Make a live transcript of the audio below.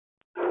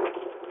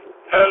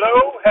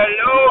Hello,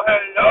 hello,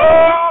 hello,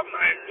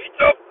 my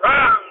little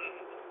friends.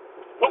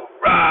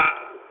 Hoorah,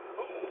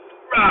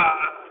 hoorah.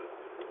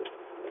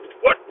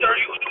 What are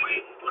you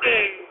doing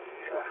today?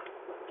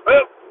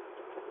 Well,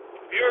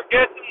 you're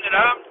guessing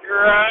that I'm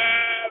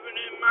driving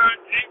in my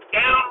Jeep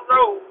down the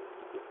road,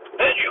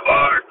 and you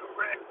are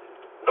correct.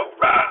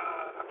 Hoorah.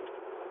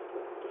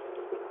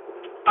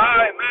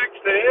 I'm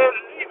actually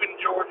leaving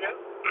Georgia.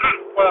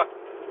 Well,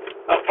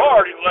 I've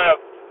already left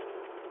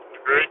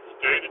the great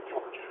state of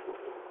Georgia.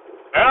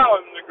 Now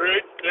I'm in the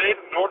great state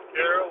of North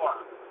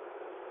Carolina.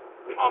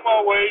 I'm on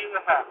my way to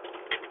the house.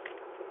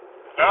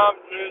 And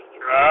I'm just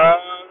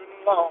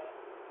driving along.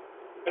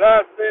 And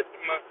I said to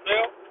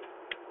myself,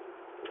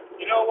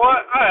 you know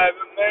what? I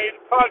haven't made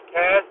a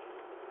podcast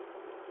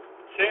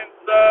since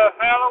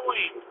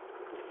Halloween.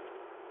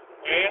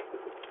 And,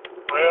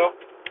 well,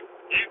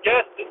 you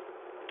guessed it.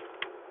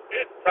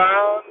 It's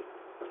time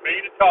for me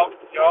to talk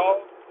to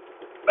y'all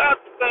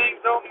about the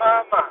things on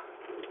my mind.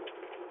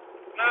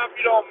 Now, if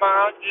you don't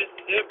mind, just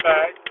sit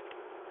back,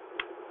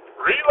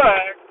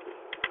 relax,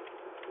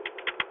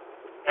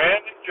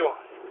 and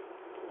enjoy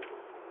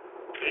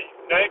these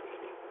next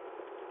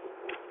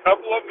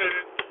couple of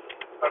minutes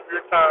of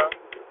your time.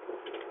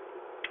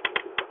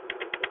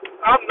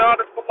 I'm not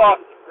a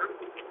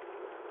philosopher.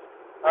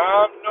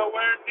 I'm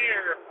nowhere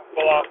near a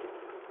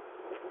philosopher.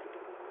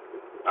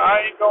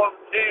 I ain't going to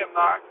pretend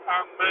like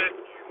I'm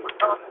Matthew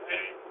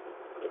McConaughey.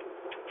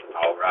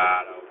 All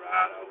right.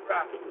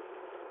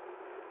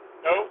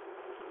 Nope.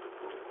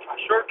 I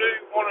sure do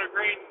want to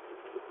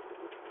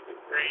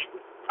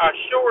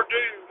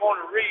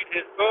read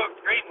his book,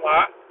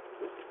 Greenlight,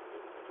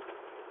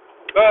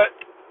 but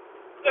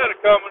that'll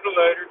come at a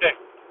later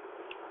date.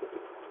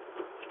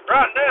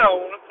 Right now, I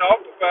want to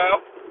talk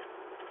about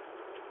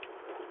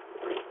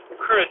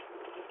Christmas.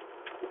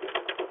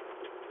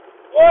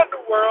 What in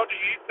the world do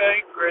you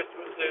think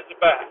Christmas is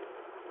about?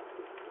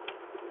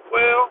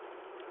 Well,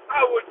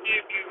 I would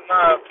give you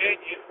my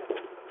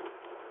opinion,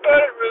 but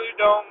it really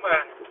don't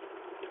matter,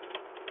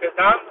 because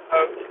I'm the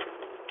host,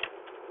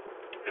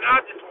 and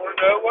I just want to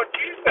know what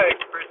you think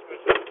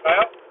Christmas is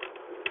about.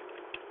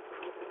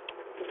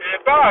 And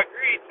if I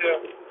agree to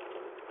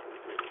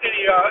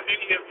any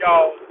of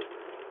y'all's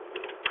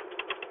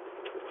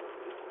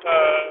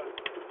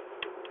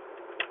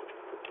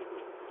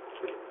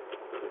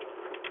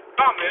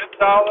comments,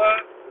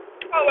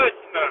 I'll let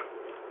you know.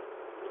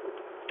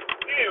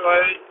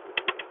 Anyways,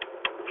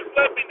 just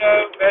let me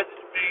know,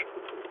 message me.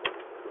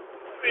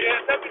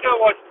 Let me know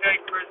what you think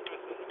Christmas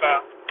is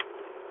about.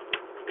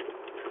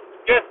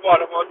 Guess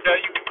what? I'm going to tell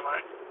you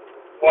anyway.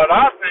 What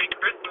I think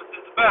Christmas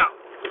is about.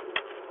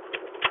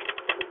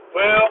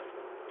 Well,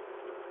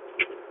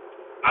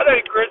 I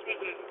think Christmas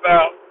is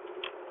about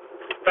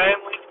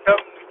families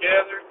coming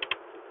together,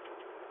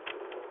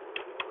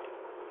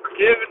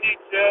 forgiving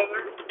each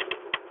other,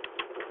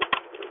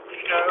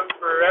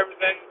 for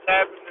everything that's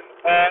happened in the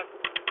past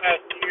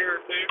year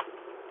or two.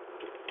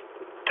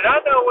 And I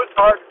know it's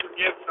hard to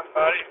forgive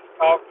somebody who's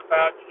talked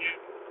about you,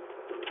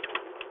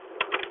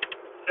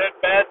 said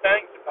bad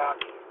things about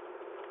you.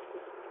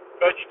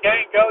 But you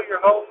can't go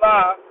your whole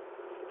life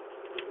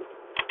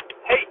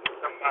hating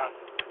somebody.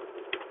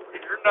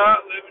 You're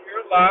not living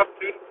your life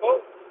to the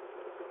fullest.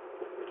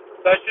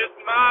 That's just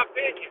my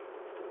opinion.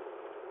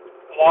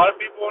 A lot of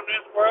people in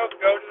this world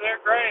go to their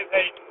grave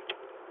hating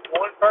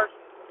one person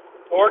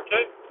or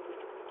two.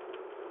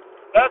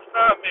 That's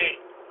not me.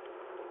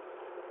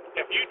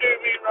 If you do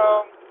me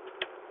wrong,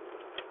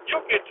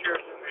 you'll get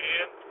yours in the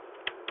end.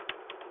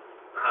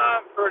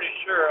 I'm pretty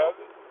sure of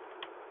it.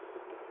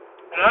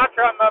 And I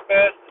try my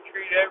best to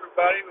treat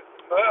everybody with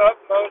the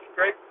utmost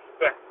great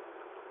respect.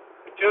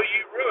 Until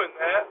you ruin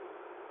that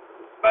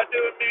by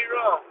doing me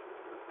wrong.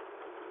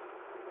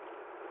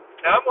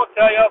 Now I'm going to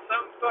tell y'all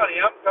something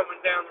funny. I'm coming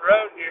down the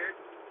road here,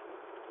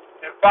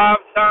 and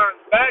 5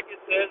 signs back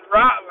it says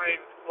right lane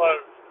is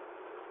closed.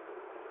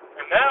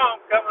 And now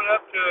I'm coming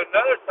up to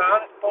another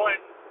sign that's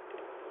pointing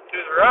to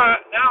the right.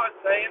 Now it's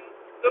saying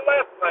the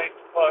left lane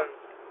is closed.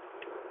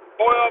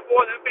 Boy, oh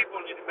boy, them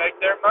people need to make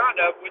their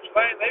mind up which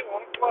lane they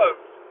want to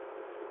close.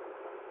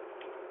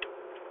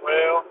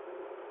 Well,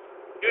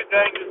 good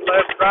thing this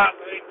left right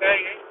lane thing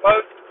ain't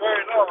closed for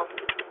very long.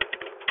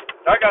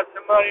 I got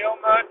somebody on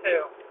my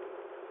tail.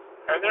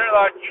 And they're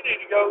like, you need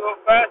to go a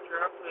little faster.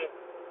 I'm saying,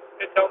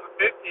 it's on the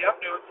 50,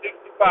 I'm doing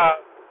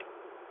 65.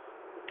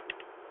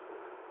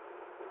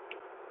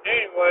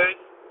 Anyways,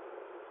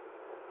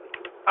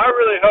 I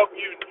really hope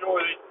you enjoy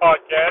these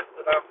podcasts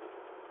that I'm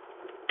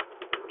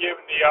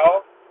giving to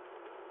y'all.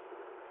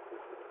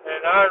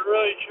 And I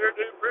really sure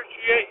do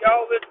appreciate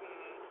y'all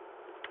listening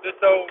to this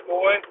old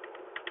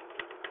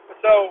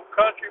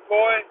country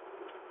boy,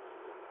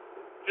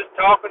 just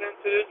talking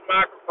into this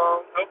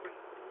microphone, hoping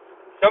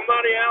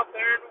somebody out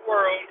there in the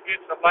world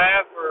gets a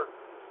laugh or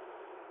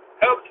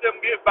helps them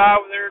get by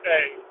with their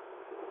day.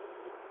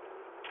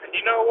 And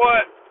you know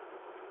what?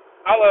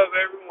 I love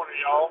every one of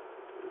y'all.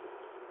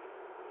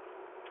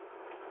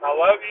 I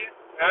love you,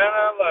 and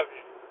I love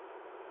you.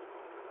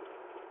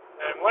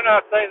 And when I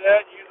say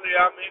that, usually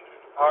I mean it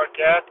in the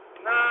podcast.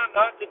 And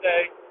not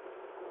today.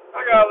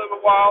 I got a little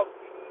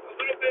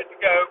bit to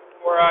go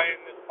before I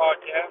end this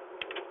podcast.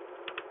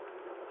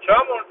 So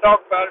I'm going to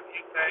talk about a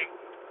few things.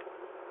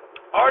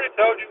 I already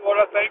told you what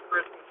I think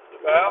Christmas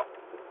is about.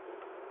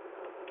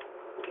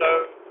 So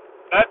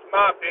that's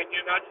my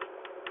opinion.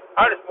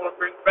 I just want to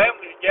bring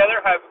family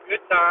together, have a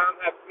good time,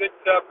 have a good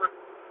supper.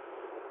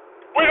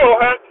 We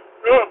don't have to.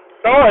 Oh,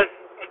 sorry.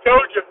 I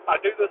told you.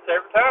 I do this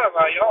every time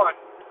I yawn.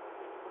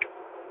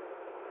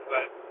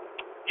 But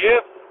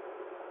gifts,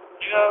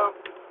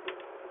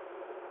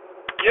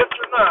 gifts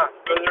are nice,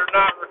 but they're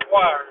not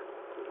required.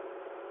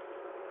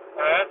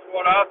 That's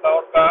what I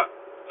thought about.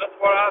 That's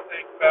what I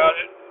think about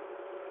it.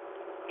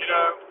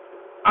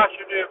 I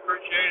sure do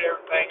appreciate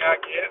everything I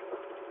get.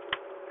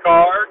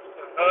 Cards,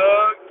 to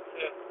hugs,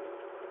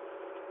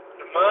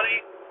 to money.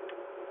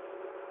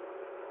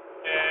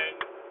 And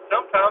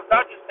sometimes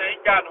I just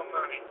ain't got no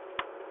money.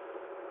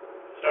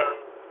 So,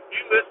 if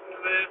you listen to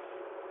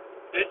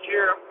this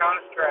year I'm kind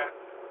of strapped.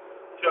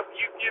 So if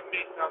you give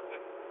me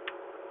something,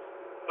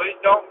 please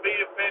don't be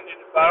offended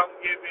if I don't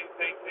give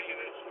anything to you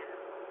this year.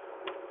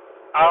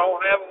 I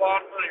don't have a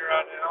lot of money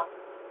right now.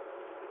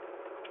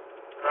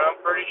 I'm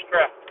pretty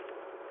strapped.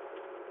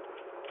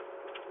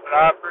 But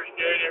I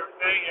appreciate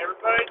everything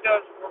everybody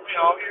does for me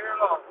all year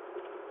long.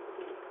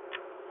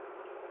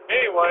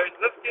 Anyways,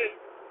 let's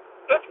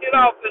get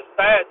off this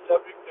bad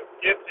subject of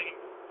gifting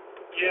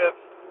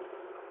gifts.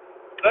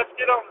 Let's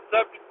get on the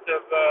subject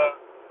of the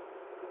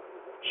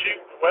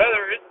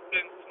weather. It's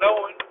been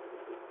snowing.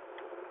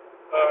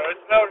 It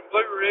snowed in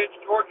Blue Ridge,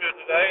 Georgia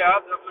today. I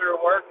was up there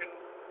working,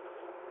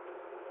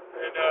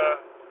 and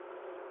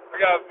I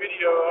got a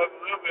video of a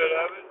little bit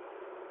of it.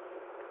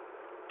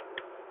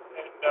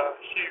 And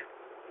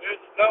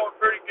it's snowing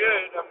pretty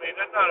good. I mean,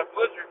 it's not a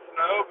blizzard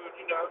snow, but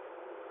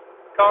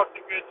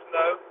constant good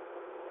snow.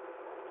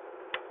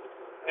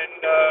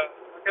 And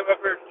I came up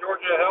here to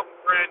Georgia to help a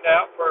friend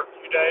out for a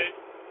few days.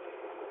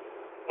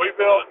 We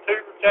built 2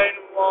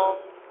 retaining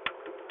walls.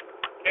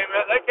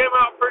 They came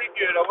out pretty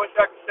good. I wish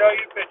I could show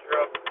you a picture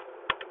of them.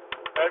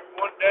 Maybe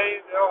one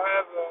day they'll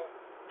have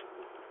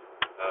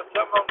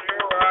something on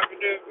here where I can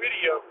do a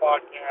video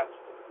podcast.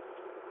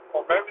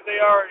 Or maybe they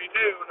already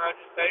do and I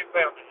just ain't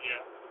found it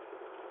yet.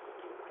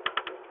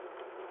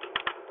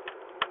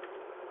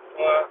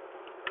 Well,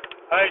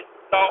 I ate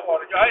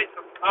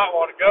some hot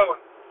water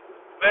going.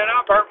 Man,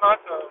 I burnt my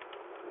tongue.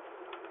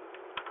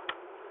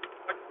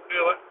 I can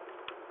feel it.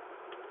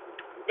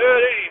 But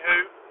anywho,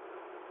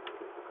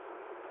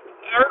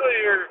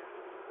 earlier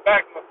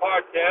back in my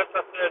podcast,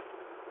 I said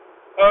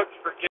hugs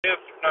for gifts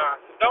are nice.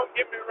 And don't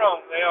get me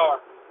wrong, they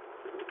are.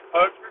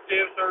 Hugs for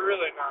gifts are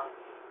really nice.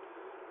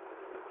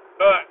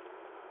 But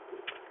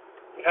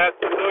you have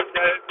to look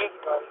at it this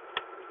way.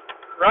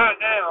 Right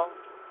now,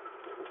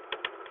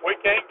 we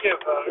can't give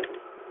hugs.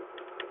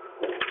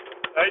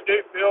 They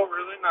do feel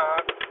really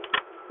nice.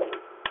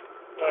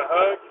 But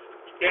hugs,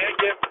 you can't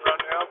give them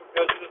right now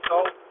because of this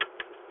whole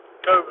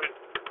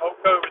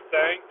COVID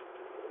thing.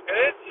 And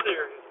it's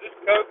serious. This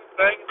COVID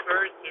thing is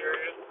very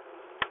serious.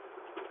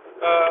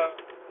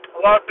 A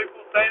lot of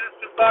people say it's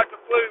just like the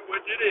flu,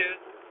 which it is,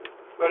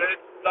 but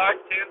it's like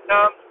 10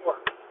 times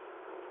worse.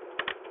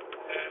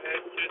 And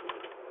it's just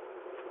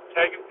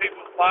taking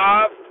people's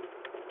lives,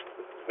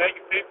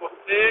 making people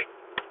sick,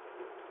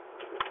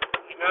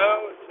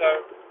 so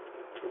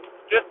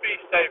just be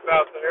safe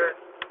out there,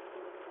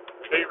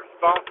 be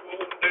responsible,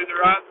 and do the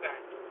right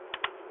thing.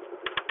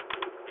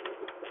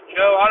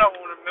 I don't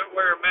want to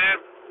wear a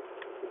mask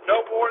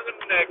no more than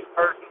the next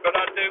person, but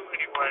I do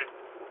anyway.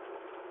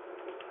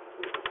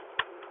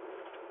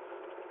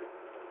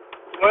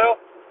 Well,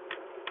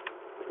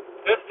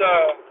 this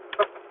show,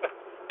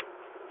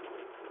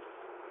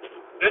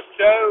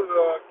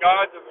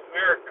 Gods of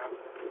America,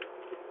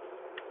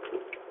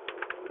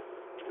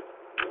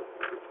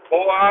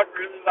 boy, I'd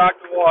really like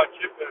to watch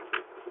it, but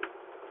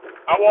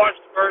I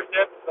watched the first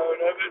episode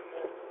of it,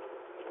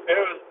 and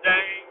it was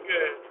dang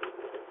good.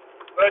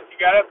 But you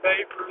gotta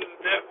pay for the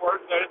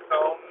network that it's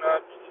on.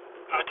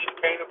 I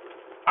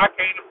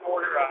can't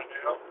afford it right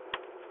now.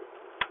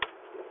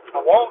 I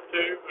want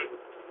to, but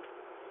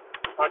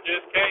I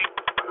just can't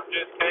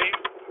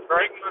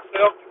bring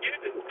myself to get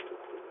it.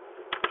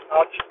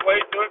 I'll just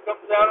wait till it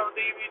comes out on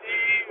DVD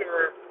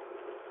or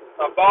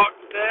a box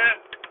set,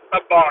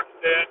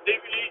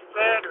 DVD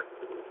set, or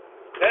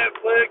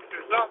Netflix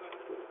or something.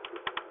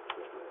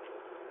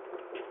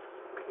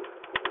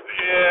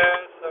 Yeah,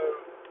 so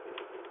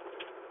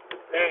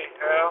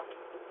anyhow,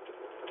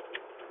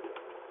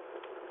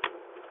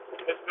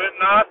 it's been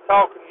nice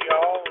talking to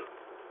y'all.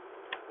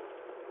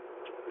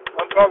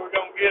 I'm probably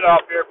gonna get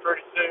off here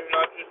pretty soon.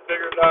 I just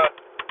figured I'd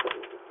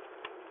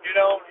get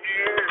on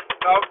here and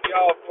talk to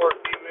y'all for a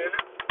few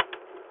minutes.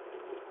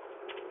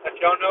 Let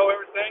y'all know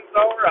everything's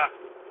alright.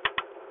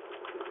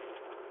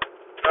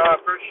 I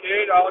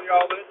appreciate all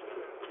y'all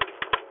listening.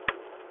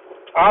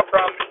 I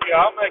promise you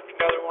I'll make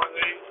another one of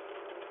these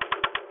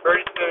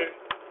pretty soon.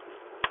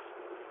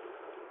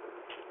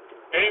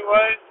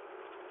 Anyways,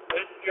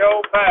 this is your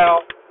old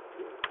pal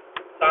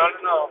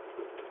signing off.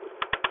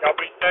 Y'all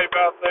be safe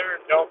out there,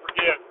 and don't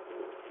forget,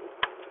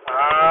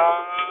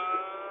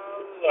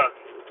 I love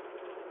you.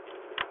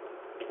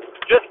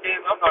 Just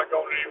kidding, I'm not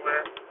going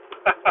anywhere.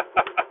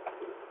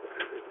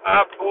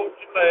 I pulled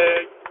your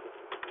leg.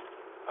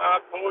 I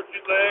pulled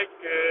your leg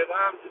good.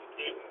 I'm just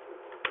kidding.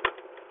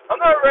 I'm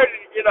not ready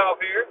to get off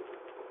here.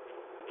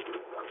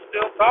 I'm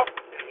still talking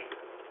to you.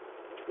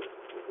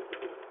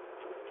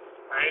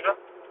 Ain't I?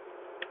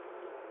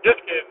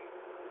 Just kidding.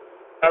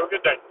 Have a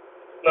good day.